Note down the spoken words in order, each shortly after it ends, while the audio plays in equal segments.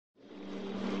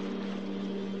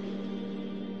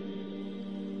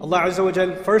Allah Azza wa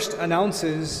Jal first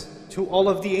announces to all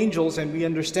of the angels, and we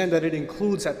understand that it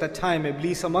includes at that time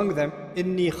Iblis among them,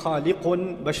 Inni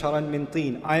khaliqun basharan min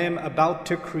teen. I am about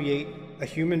to create a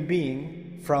human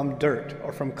being from dirt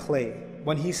or from clay.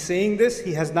 When he's saying this,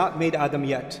 he has not made Adam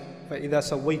yet. فَإِذَا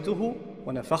سَوَّيْتُهُ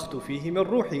وَنَفَخْتُ فِيهِ مِنْ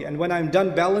رُوحِي. And when I'm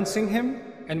done balancing him,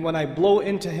 and when I blow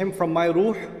into him from my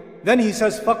ruh, then he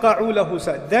says, فَقَعُوا لَهُ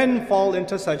سَجْدًا. Then fall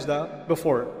into sajda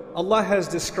before. Allah has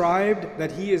described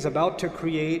that He is about to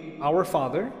create our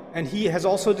Father, and He has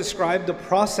also described the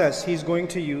process He's going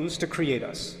to use to create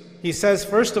us. He says,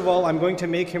 first of all, I'm going to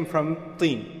make him from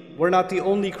teen. We're not the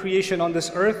only creation on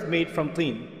this earth made from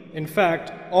teen. In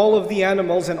fact, all of the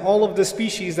animals and all of the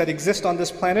species that exist on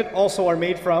this planet also are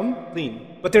made from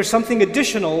teen. But there's something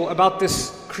additional about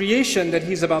this creation that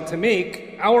He's about to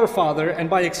make, our Father, and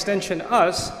by extension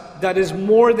us, that is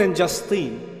more than just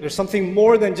teen. There's something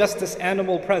more than just this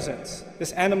animal presence,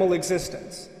 this animal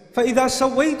existence. فَإِذَا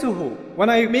سَوَّيْتُهُ.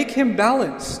 When I make him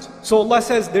balanced. So Allah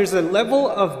says there's a level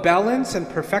of balance and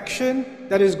perfection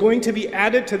that is going to be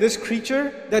added to this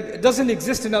creature that doesn't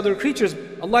exist in other creatures.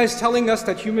 Allah is telling us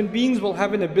that human beings will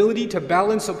have an ability to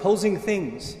balance opposing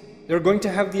things. They're going to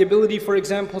have the ability, for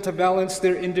example, to balance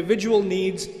their individual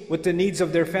needs with the needs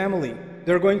of their family.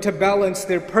 They're going to balance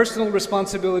their personal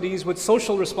responsibilities with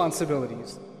social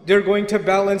responsibilities. They're going to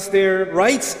balance their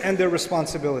rights and their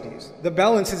responsibilities. The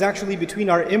balance is actually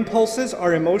between our impulses,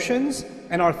 our emotions,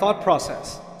 and our thought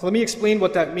process. So let me explain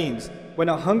what that means. When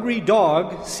a hungry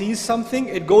dog sees something,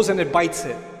 it goes and it bites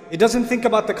it. It doesn't think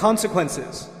about the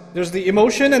consequences. There's the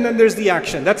emotion and then there's the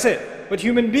action. That's it. But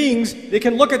human beings, they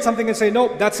can look at something and say,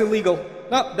 no, that's illegal.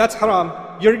 No, that's haram.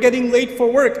 You're getting late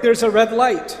for work. There's a red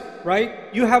light.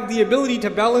 Right? You have the ability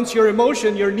to balance your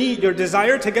emotion, your need, your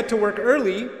desire to get to work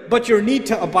early, but your need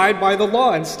to abide by the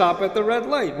law and stop at the red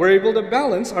light. We're able to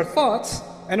balance our thoughts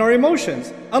and our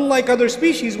emotions. Unlike other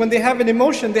species, when they have an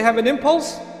emotion, they have an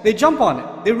impulse, they jump on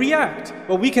it, they react.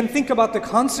 But we can think about the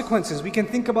consequences, we can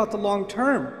think about the long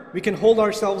term, we can hold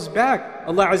ourselves back.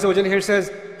 Allah Azza wa Jalla here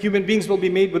says, human beings will be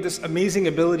made with this amazing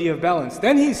ability of balance.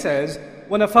 Then He says,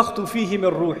 وَنَفَخْتُ فِيهِ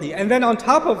مِنْ رُوحِي. And then on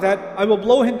top of that, I will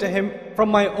blow into him from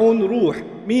my own ruh,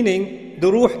 meaning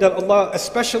the ruh that Allah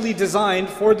especially designed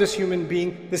for this human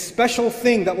being, this special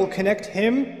thing that will connect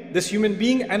him, this human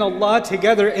being, and Allah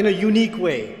together in a unique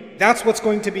way. That's what's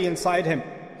going to be inside him.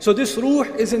 So this ruh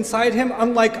is inside him,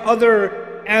 unlike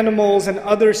other animals and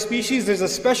other species. There's a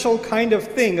special kind of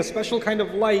thing, a special kind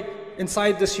of light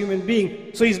inside this human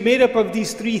being. So he's made up of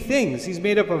these three things. He's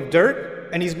made up of dirt,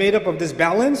 and he's made up of this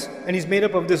balance, and he's made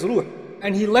up of this ruh.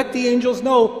 And He let the angels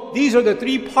know, these are the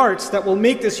three parts that will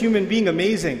make this human being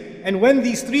amazing. And when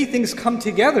these three things come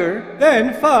together,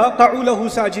 then فَقَعُوا لَهُ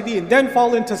سَاجِدِينَ. Then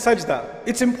fall into sajda.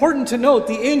 It's important to note,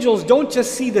 the angels don't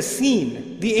just see the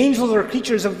seen. The angels are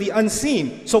creatures of the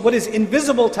unseen. So what is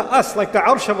invisible to us, like the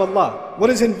arsh of Allah, what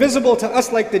is invisible to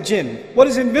us like the jinn, what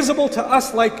is invisible to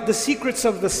us like the secrets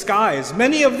of the skies,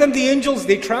 many of them, the angels,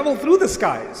 they travel through the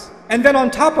skies. And then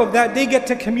on top of that, they get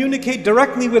to communicate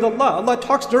directly with Allah. Allah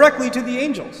talks directly to the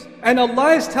angels. And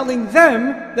Allah is telling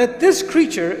them that this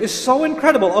creature is so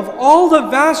incredible. Of all the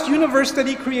vast universe that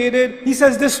He created, He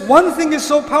says this one thing is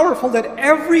so powerful that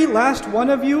every last one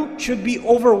of you should be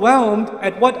overwhelmed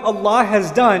at what Allah has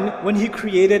done when He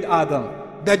created Adam.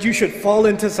 That you should fall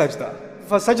into sajda.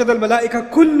 فَسَجَدَ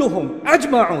الْمَلَائِكَ كُلُّهُمْ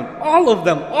أَجْمَعُونَ. All of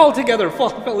them, all together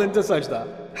fell into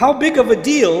sajda. How big of a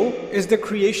deal is the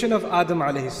creation of Adam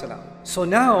alayhi salam? So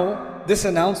now, this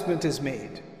announcement is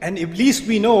made. And Iblis,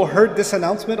 we know, heard this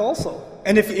announcement also.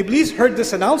 And if Iblis heard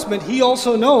this announcement, he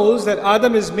also knows that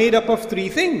Adam is made up of three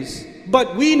things.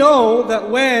 But we know that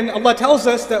when Allah tells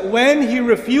us that when he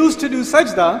refused to do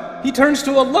sajda, he turns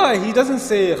to Allah. He doesn't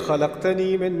say,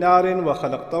 خَلَقْتَنِي مِن نَارٍ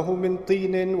وَخَلَقْتَهُ مِن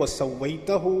طِينٍ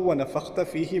وَسَوَّيْتَهُ وَنَفَخْتَ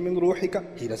فِيهِ مِن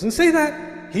رُوحِكَ. He doesn't say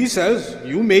that. He says,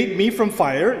 you made me from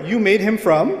fire, you made him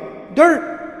from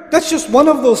dirt. That's just one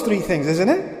of those three things, isn't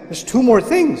it? There's two more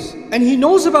things. And He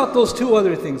knows about those two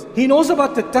other things. He knows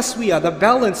about the taswiyah, the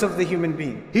balance of the human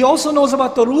being. He also knows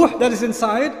about the ruh that is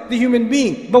inside the human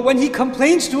being. But when he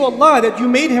complains to Allah that you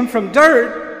made him from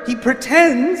dirt, he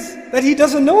pretends that he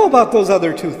doesn't know about those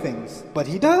other two things. But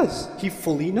he does. He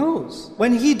fully knows.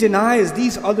 When he denies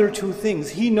these other two things,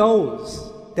 he knows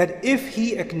that if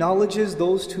he acknowledges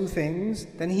those two things,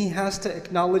 then he has to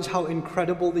acknowledge how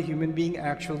incredible the human being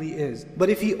actually is. But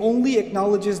if he only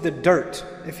acknowledges the dirt,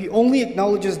 if he only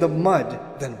acknowledges the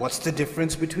mud, then what's the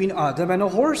difference between Adam and a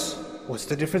horse? What's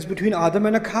the difference between Adam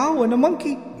and a cow and a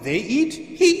monkey? They eat,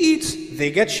 he eats.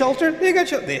 They get shelter, they get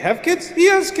shelter. They have kids, he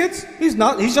has kids. He's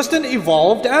just an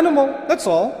evolved animal. That's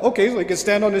all. Okay, so he can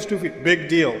stand on his 2 feet. Big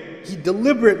deal. He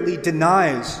deliberately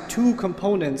denies 2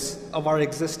 components of our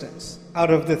existence out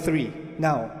of the 3.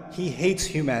 Now, he hates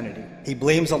humanity. He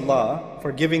blames Allah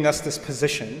for giving us this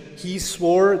position. He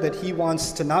swore that he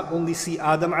wants to not only see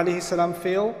Adam alayhi salam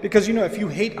fail, because if you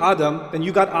hate Adam, then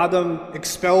you got Adam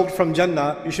expelled from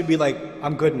Jannah, you should be like,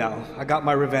 I'm good now. I got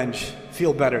my revenge.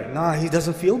 Feel better. Nah, he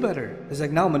doesn't feel better. He's like,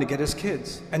 now I'm going to get his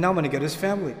kids. And now I'm going to get his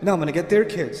family. Now I'm going to get their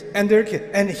kids and their kids.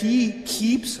 And he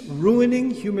keeps ruining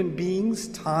human beings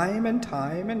time and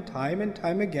time and time and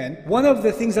time again. One of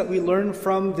the things that we learn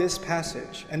from this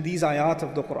passage and these ayat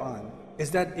of the Quran is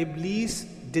that Iblis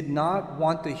did not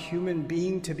want the human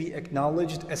being to be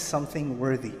acknowledged as something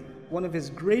worthy. One of his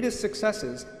greatest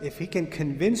successes, if he can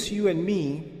convince you and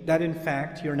me that in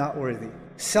fact you're not worthy.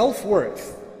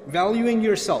 Self-worth, valuing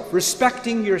yourself,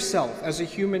 respecting yourself as a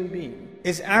human being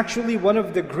is actually one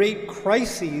of the great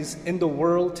crises in the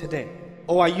world today.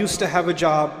 Oh, I used to have a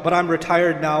job, but I'm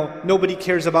retired now. Nobody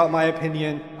cares about my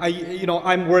opinion.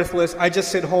 I'm worthless. I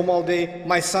just sit home all day.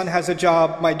 My son has a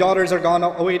job. My daughters are gone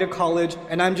away to college,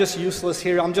 and I'm just useless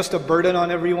here. I'm just a burden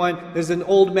on everyone. There's an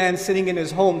old man sitting in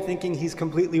his home thinking he's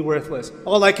completely worthless.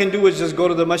 All I can do is just go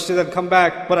to the masjid and come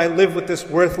back, but I live with this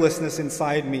worthlessness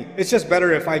inside me. It's just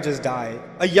better if I just die.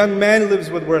 A young man lives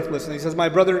with worthlessness. He says, my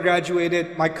brother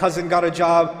graduated, my cousin got a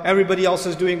job, everybody else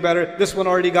is doing better. This one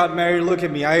already got married. Look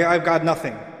at me. I've got nothing.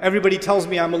 Everybody tells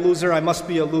me I'm a loser, I must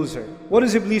be a loser. What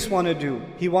does Iblis want to do?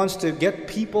 He wants to get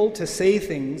people to say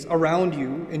things around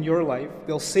you in your life.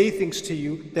 They'll say things to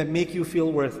you that make you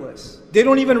feel worthless. They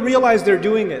don't even realize they're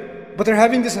doing it, but they're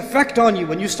having this effect on you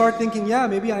when you start thinking, yeah,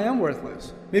 maybe I am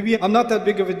worthless. Maybe I'm not that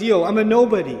big of a deal. I'm a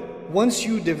nobody. Once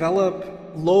you develop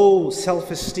low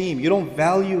self-esteem, you don't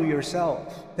value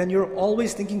yourself, then you're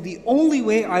always thinking the only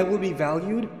way I will be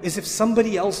valued is if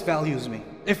somebody else values me.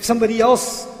 If somebody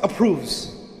else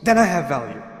approves, then I have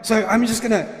value. So I'm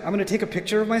gonna take a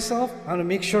picture of myself. I'm gonna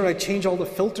make sure I change all the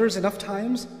filters enough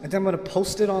times, and then I'm gonna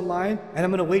post it online, and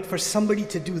I'm gonna wait for somebody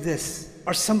to do this,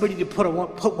 or somebody to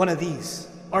put one of these,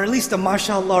 or at least a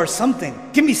mashallah or something.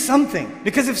 Give me something,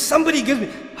 because if somebody gives me,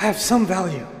 I have some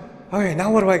value. Okay,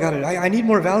 now what do I got? I need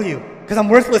more value, because I'm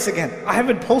worthless again. I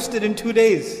haven't posted in 2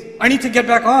 days. I need to get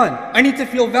back on. I need to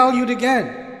feel valued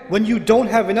again. When you don't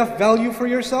have enough value for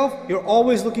yourself, you're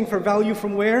always looking for value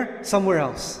from where? Somewhere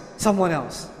else. Someone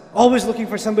else. Always looking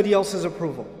for somebody else's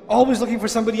approval. Always looking for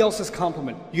somebody else's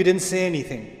compliment. You didn't say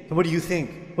anything. What do you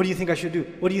think? What do you think I should do?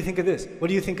 What do you think of this? What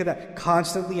do you think of that?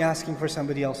 Constantly asking for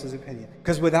somebody else's opinion.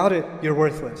 Because without it, you're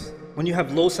worthless. When you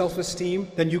have low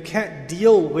self-esteem, then you can't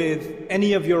deal with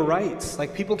any of your rights.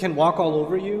 Like, people can walk all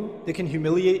over you, they can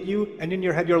humiliate you, and in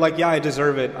your head you're like, yeah, I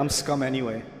deserve it, I'm scum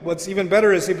anyway. What's even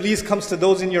better is Iblis comes to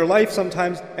those in your life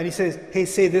sometimes and he says, hey,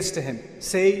 say this to him.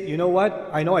 Say, you know what,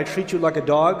 I know I treat you like a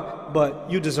dog, but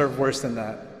you deserve worse than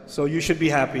that. So you should be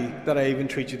happy that I even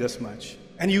treat you this much.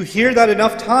 And you hear that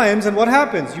enough times, and what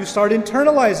happens? You start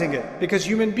internalizing it. Because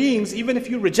human beings, even if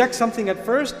you reject something at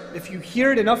first, if you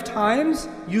hear it enough times,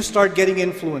 you start getting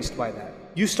influenced by that.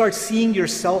 You start seeing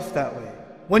yourself that way.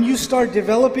 When you start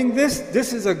developing this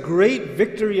is a great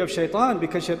victory of Shaytan,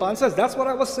 because Shaytan says, that's what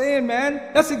I was saying,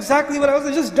 man. That's exactly what I was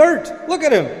saying, just dirt. Look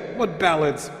at him. What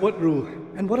ballads, what ruh.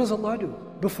 And what does Allah do?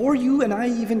 Before you and I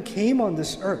even came on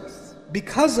this earth,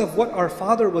 because of what our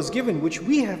Father was given, which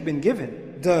we have been given,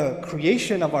 the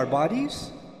creation of our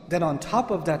bodies, then on top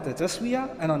of that the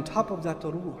taswiyah, and on top of that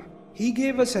the ruh. He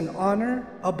gave us an honor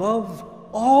above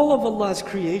all of Allah's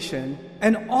creation,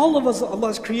 and all of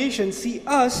Allah's creation see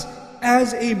us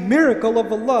as a miracle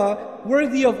of Allah,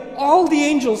 worthy of all the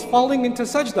angels falling into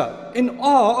sajda, in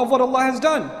awe of what Allah has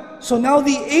done. So now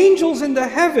the angels in the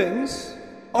heavens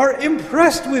are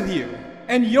impressed with you,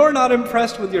 and you're not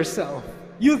impressed with yourself.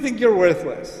 You think you're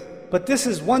worthless. But this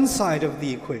is one side of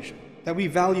the equation, that we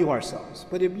value ourselves.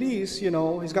 But Iblis,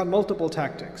 he's got multiple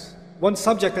tactics. One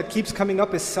subject that keeps coming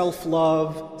up is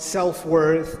self-love,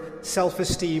 self-worth,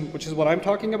 self-esteem, which is what I'm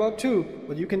talking about too,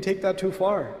 but you can take that too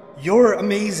far. You're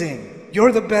amazing.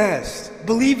 You're the best.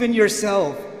 Believe in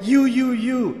yourself. You.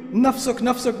 Nafsuk,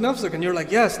 nafsuk, nafsuk. And you're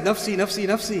like, yes, nafsi, nafsi,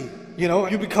 nafsi.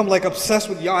 You become like obsessed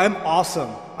with, yeah, I'm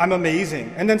awesome. I'm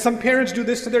amazing. And then some parents do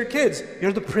this to their kids.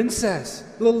 You're the princess.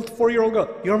 Little 4-year-old girl.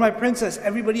 You're my princess.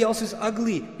 Everybody else is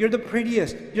ugly. You're the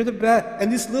prettiest. You're the best.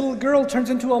 And this little girl turns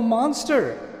into a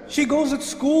monster. She goes at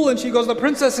school and she goes, the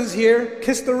princess is here.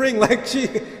 Kiss the ring. Like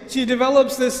she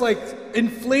develops this like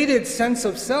inflated sense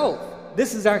of self.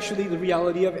 This is actually the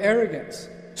reality of arrogance.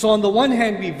 So on the one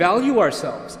hand, we value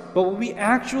ourselves, but what we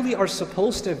actually are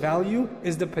supposed to value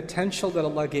is the potential that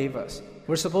Allah gave us.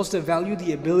 We're supposed to value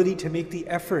the ability to make the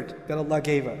effort that Allah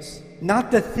gave us,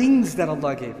 not the things that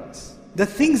Allah gave us. The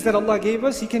things that Allah gave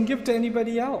us, He can give to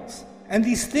anybody else. And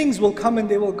these things will come and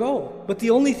they will go. But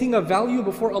the only thing of value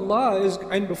before Allah is,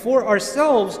 and before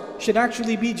ourselves, should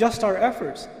actually be just our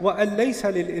efforts. وَأَن لَيْسَ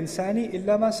لِلْإِنسَانِ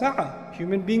إِلَّا مَا سَعَى.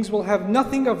 Human beings will have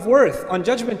nothing of worth on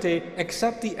Judgment Day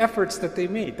except the efforts that they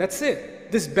made. That's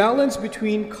it. This balance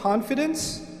between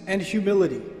confidence and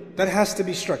humility, that has to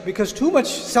be struck. Because too much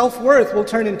self-worth will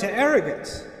turn into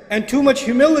arrogance. And too much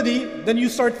humility, then you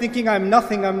start thinking, I'm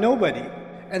nothing, I'm nobody.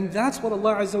 And that's what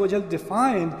Allah Azza wa Jal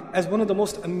defined as one of the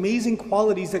most amazing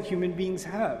qualities that human beings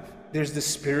have. There's this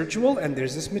spiritual and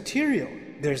there's this material.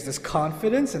 There's this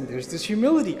confidence and there's this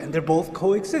humility, and they both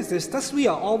coexist. There's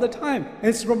taswiyah all the time. And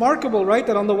it's remarkable, right,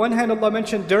 that on the one hand Allah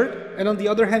mentioned dirt, and on the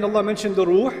other hand Allah mentioned the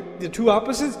ruh, the two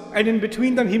opposites, and in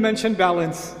between them He mentioned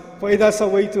balance. وَإِذَا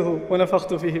سَوَيْتُهُ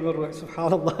وَنَفَخْتُ فِيهِ مِنْ رُوحِي.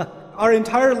 SubhanAllah. Our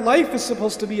entire life is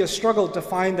supposed to be a struggle to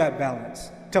find that balance,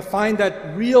 to find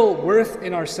that real worth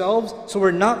in ourselves. So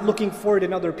we're not looking for it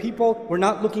in other people, we're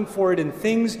not looking for it in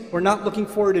things, we're not looking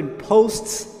for it in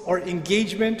posts or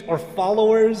engagement or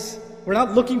followers. We're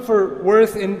not looking for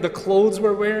worth in the clothes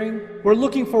we're wearing. We're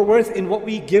looking for worth in what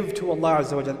we give to Allah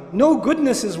Azza wa Jalla. No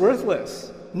goodness is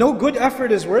worthless. No good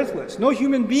effort is worthless. No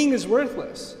human being is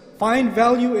worthless. Find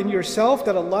value in yourself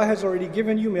that Allah has already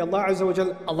given you. May Allah Azza wa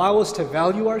Jalla allow us to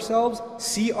value ourselves,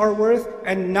 see our worth,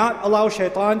 and not allow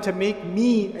Shaytan to make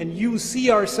me and you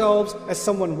see ourselves as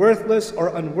someone worthless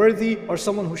or unworthy or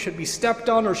someone who should be stepped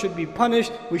on or should be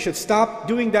punished. We should stop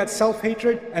doing that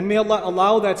self-hatred, and may Allah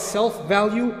allow that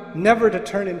self-value never to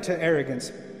turn into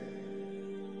arrogance.